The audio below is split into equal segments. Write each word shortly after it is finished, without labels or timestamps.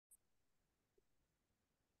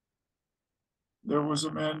there was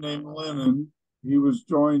a man named Lenin. He was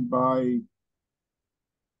joined by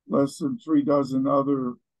less than 36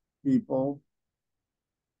 other people.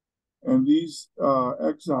 And these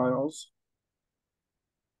exiles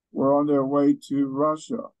were on their way to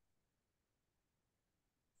Russia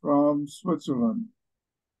from Switzerland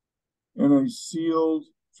in a sealed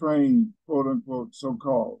train, quote unquote, so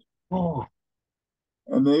called. Oh,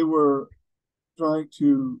 And they were trying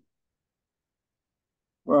to,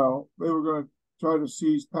 they were going to try to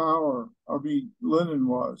seize power. Lenin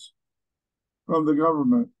was from the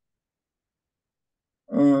government.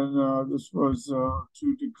 And this was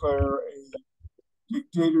to declare a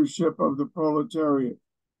dictatorship of the proletariat.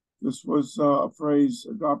 This was a phrase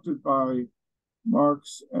adopted by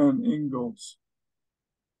Marx and Engels,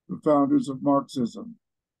 the founders of Marxism.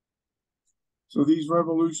 So these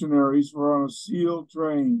revolutionaries were on a sealed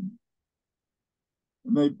train,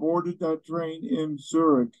 and they boarded that train in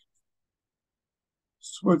Zurich,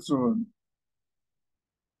 Switzerland,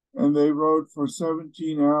 and they rode for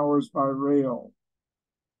 17 hours by rail.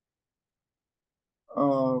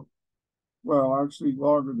 Actually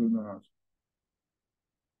longer than that.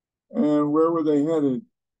 And where were they headed?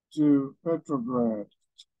 To Petrograd.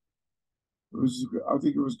 I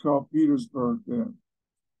think it was called Petersburg then.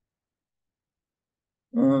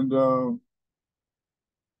 And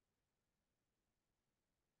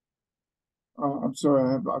I'm sorry,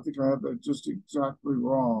 I think I have that just exactly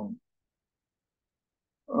wrong.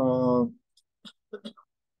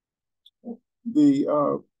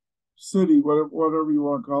 The city, whatever you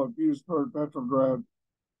want to call it, Petersburg, Petrograd,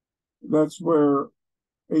 that's where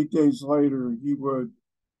 8 days later he would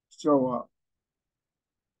show up.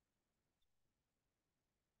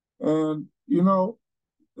 And,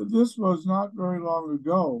 this was not very long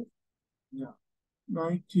ago. yeah.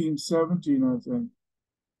 1917, I think.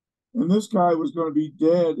 And this guy was going to be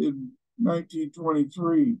dead in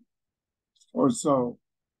 1923 or so.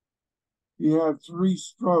 He had 3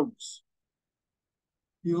 strokes.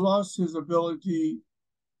 He lost his ability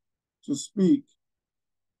to speak.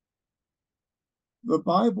 The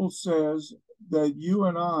Bible says that you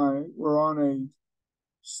and I were on a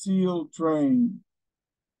sealed train.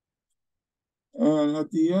 And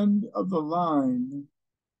at the end of the line,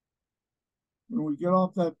 when we get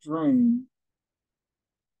off that train,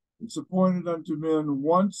 it's appointed unto men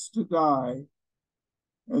once to die,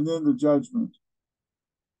 and then the judgment.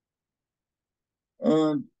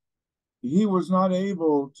 And he was not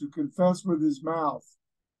able to confess with his mouth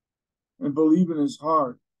and believe in his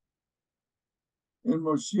heart in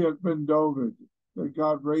Moshiach ben David, that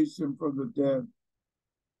God raised him from the dead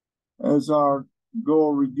as our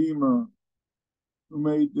goal redeemer, who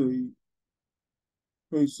made the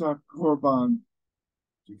Pesach Korban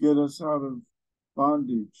to get us out of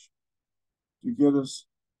bondage, to get us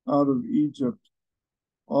out of Egypt,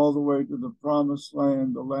 all the way to the promised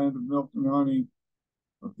land, the land of milk and honey,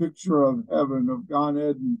 a picture of heaven, of Gan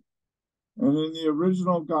Eden. And in the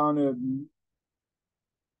original Gan Eden,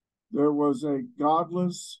 there was a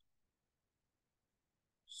godless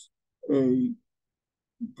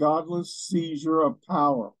seizure of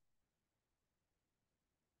power,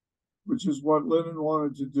 which is what Lenin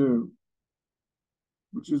wanted to do,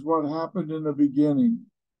 which is what happened in the beginning,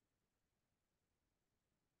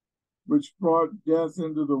 which brought death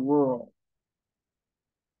into the world.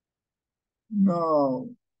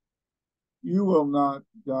 No, you will not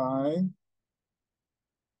die.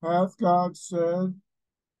 Hath God said?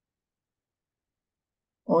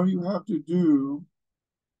 All you have to do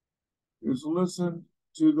is listen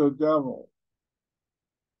to the devil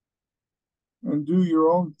and do your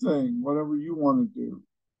own thing, whatever you want to do.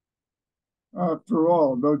 After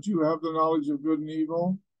all, don't you have the knowledge of good and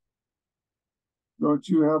evil? Don't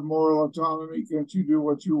you have moral autonomy? Can't you do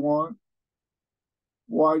what you want?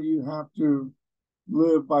 Why do you have to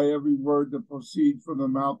live by every word that proceeds from the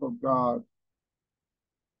mouth of God?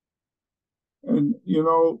 And,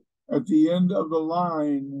 at the end of the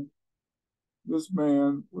line, this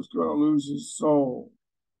man was going to lose his soul.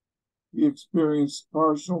 He experienced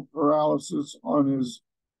partial paralysis on his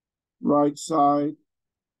right side.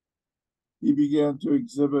 He began to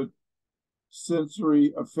exhibit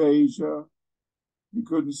sensory aphasia. He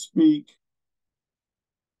couldn't speak.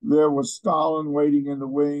 There was Stalin waiting in the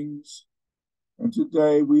wings. And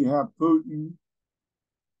today we have Putin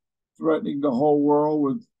threatening the whole world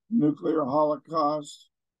with nuclear holocaust.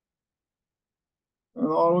 And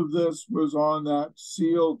all of this was on that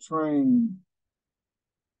sealed train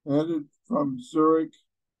headed from Zurich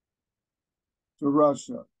to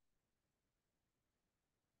Russia.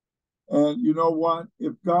 And you know what?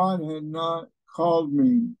 If God had not called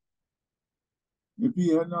me if he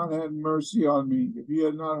had not had mercy on me, if he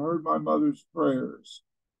had not heard my mother's prayers,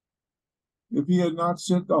 if he had not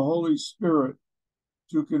sent the Holy Spirit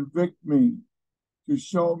to convict me, to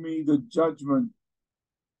show me the judgment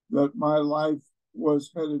that my life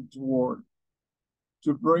was headed toward,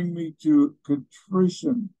 to bring me to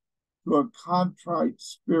contrition, to a contrite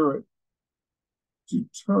spirit, to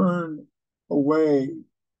turn away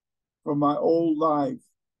from my old life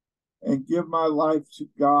and give my life to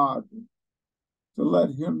God, to let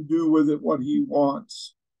him do with it what he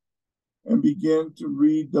wants, and begin to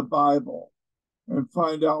read the Bible and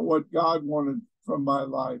find out what God wanted from my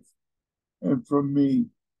life and from me.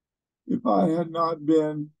 If I had not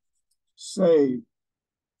been saved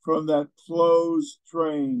from that closed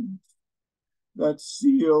train, that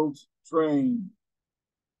sealed train,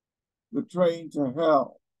 the train to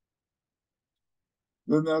hell,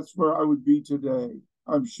 then that's where I would be today,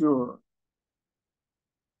 I'm sure.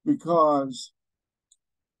 Because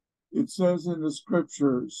it says in the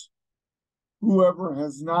scriptures, whoever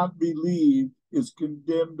has not believed is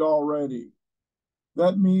condemned already.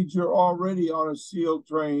 That means you're already on a sealed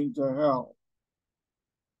train to hell.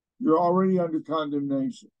 You're already under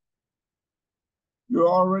condemnation. You're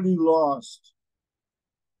already lost.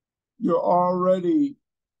 You're already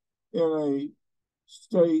in a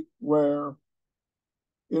state where,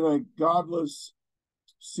 in a godless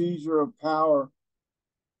seizure of power,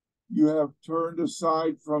 you have turned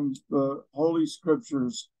aside from the Holy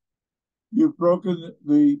Scriptures. You've broken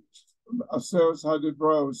the Aseres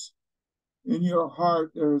HaDibros. In your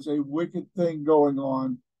heart, there is a wicked thing going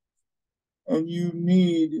on, and you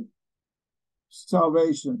need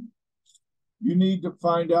salvation. You need to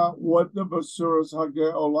find out what the Basuras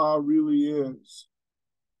HaGeolah really is.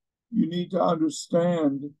 You need to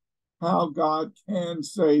understand how God can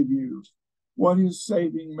save you, what his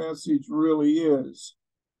saving message really is.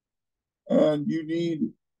 And you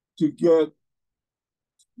need to get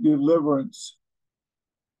deliverance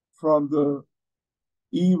from the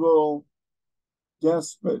evil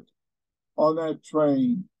despot on that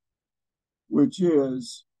train, which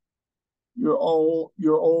is your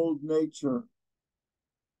old nature.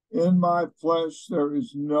 In my flesh there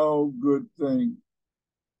is no good thing.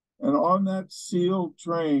 And on that sealed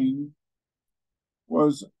train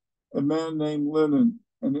was a man named Lenin.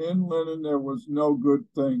 And in Lenin there was no good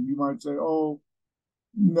thing. You might say, oh,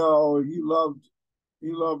 no, he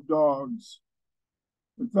loved dogs.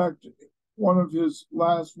 In fact, one of his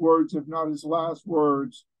last words, if not his last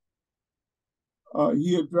words,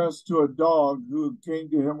 he addressed to a dog who came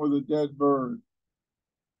to him with a dead bird.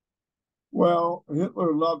 Well,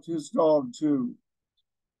 Hitler loved his dog too.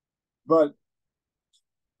 But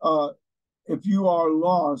if you are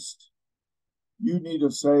lost, you need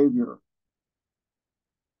a savior.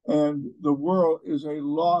 And the world is a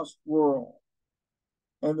lost world.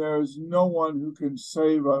 And there is no one who can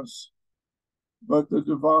save us but the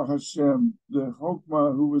Devar Hashem, the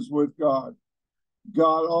Chokmah who was with God.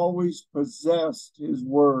 God always possessed his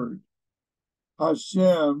word.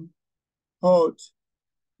 Hashem hot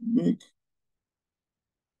mik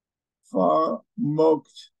far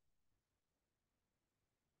mokt.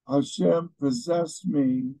 Hashem possessed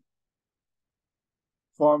me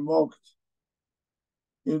far mokt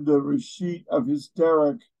in the reshit of his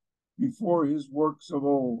derek before his works of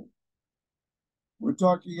old. We're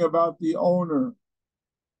talking about the owner,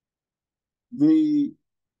 the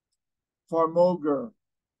farmoger,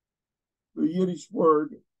 the Yiddish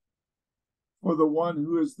word for the one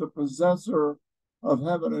who is the possessor of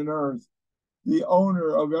heaven and earth, the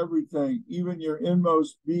owner of everything, even your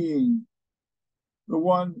inmost being, the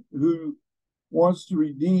one who wants to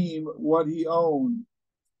redeem what he owned,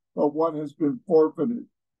 but what has been forfeited.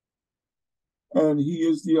 And he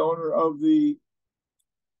is the owner of the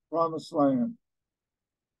promised land.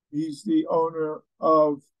 He's the owner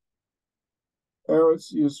of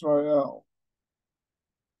Eretz Yisrael.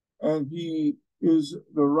 And he is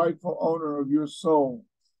the rightful owner of your soul.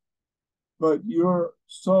 But your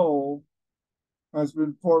soul has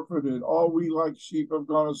been forfeited. All we like sheep have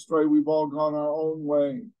gone astray. We've all gone our own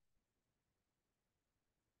way.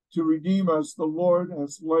 To redeem us, the Lord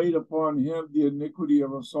has laid upon him the iniquity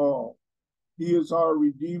of us all. He is our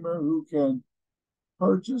Redeemer who can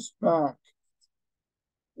purchase back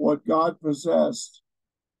what God possessed,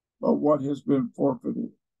 but what has been forfeited.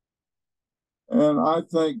 And I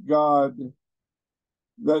thank God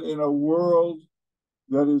that in a world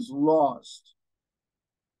that is lost,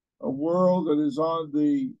 a world that is on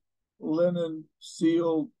the Lenin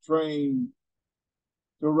sealed train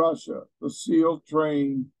to Russia, the sealed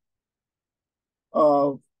train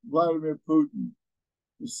of Vladimir Putin,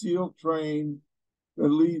 the sealed train that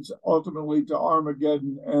leads ultimately to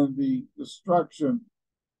Armageddon and the destruction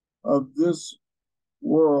of this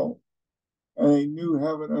world and a new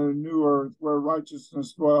heaven and a new earth where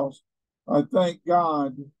righteousness dwells. I thank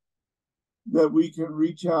God that we can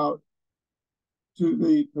reach out to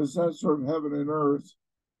the possessor of heaven and earth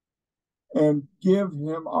and give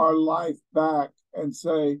him our life back and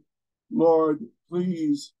say, Lord,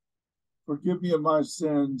 please forgive me of my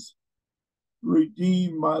sins.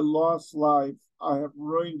 Redeem my lost life. I have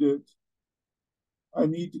ruined it. I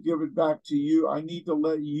need to give it back to you. I need to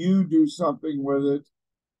let you do something with it.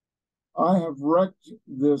 I have wrecked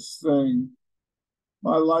this thing.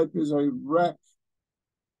 My life is a wreck,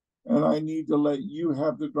 and I need to let you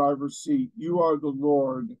have the driver's seat. You are the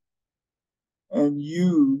Lord, and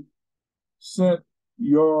you sent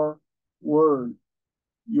your word,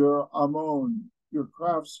 your Ammon, your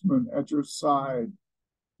craftsman at your side,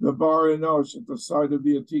 the Bar Enosh at the side of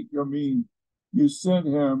the Atik Yamin. You sent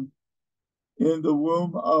him in the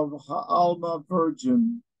womb of Ha'alma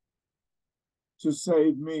Virgin to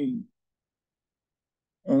save me,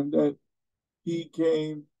 and that he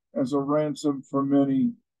came as a ransom for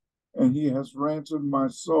many, and he has ransomed my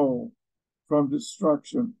soul from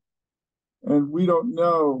destruction. And we don't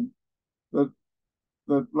know that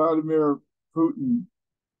Vladimir Putin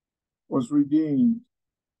was redeemed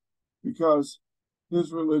because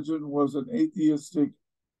his religion was an atheistic,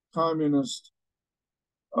 communist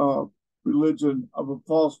religion of a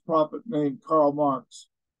false prophet named Karl Marx.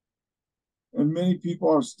 And many people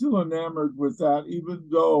are still enamored with that, even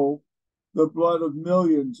though the blood of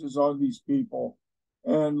millions is on these people.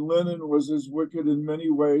 And Lenin was as wicked in many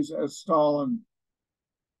ways as Stalin.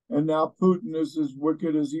 And now Putin is as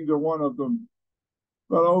wicked as either one of them.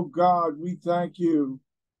 But oh God, we thank you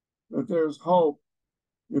that there's hope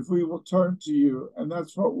if we will turn to you. And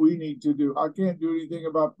that's what we need to do. I can't do anything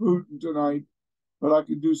about Putin tonight, but I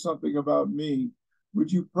can do something about me.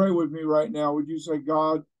 Would you pray with me right now? Would you say,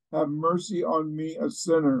 God, have mercy on me, a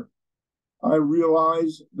sinner. I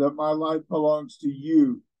realize that my life belongs to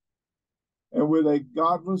you. And with a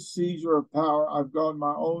godless seizure of power, I've gone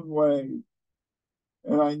my own way.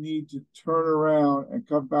 And I need to turn around and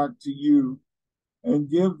come back to you and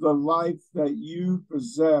give the life that you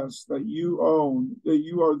possess, that you own, that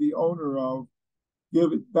you are the owner of,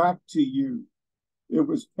 give it back to you. It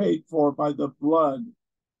was paid for by the blood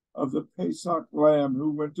of the Pesach lamb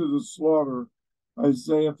who went to the slaughter,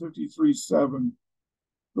 Isaiah 53:7.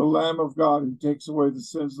 The Lamb of God who takes away the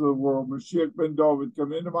sins of the world. Mashiach ben David,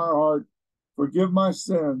 come into my heart, forgive my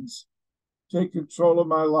sins, take control of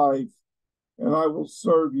my life, and I will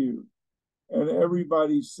serve you. And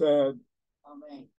everybody said, Amen.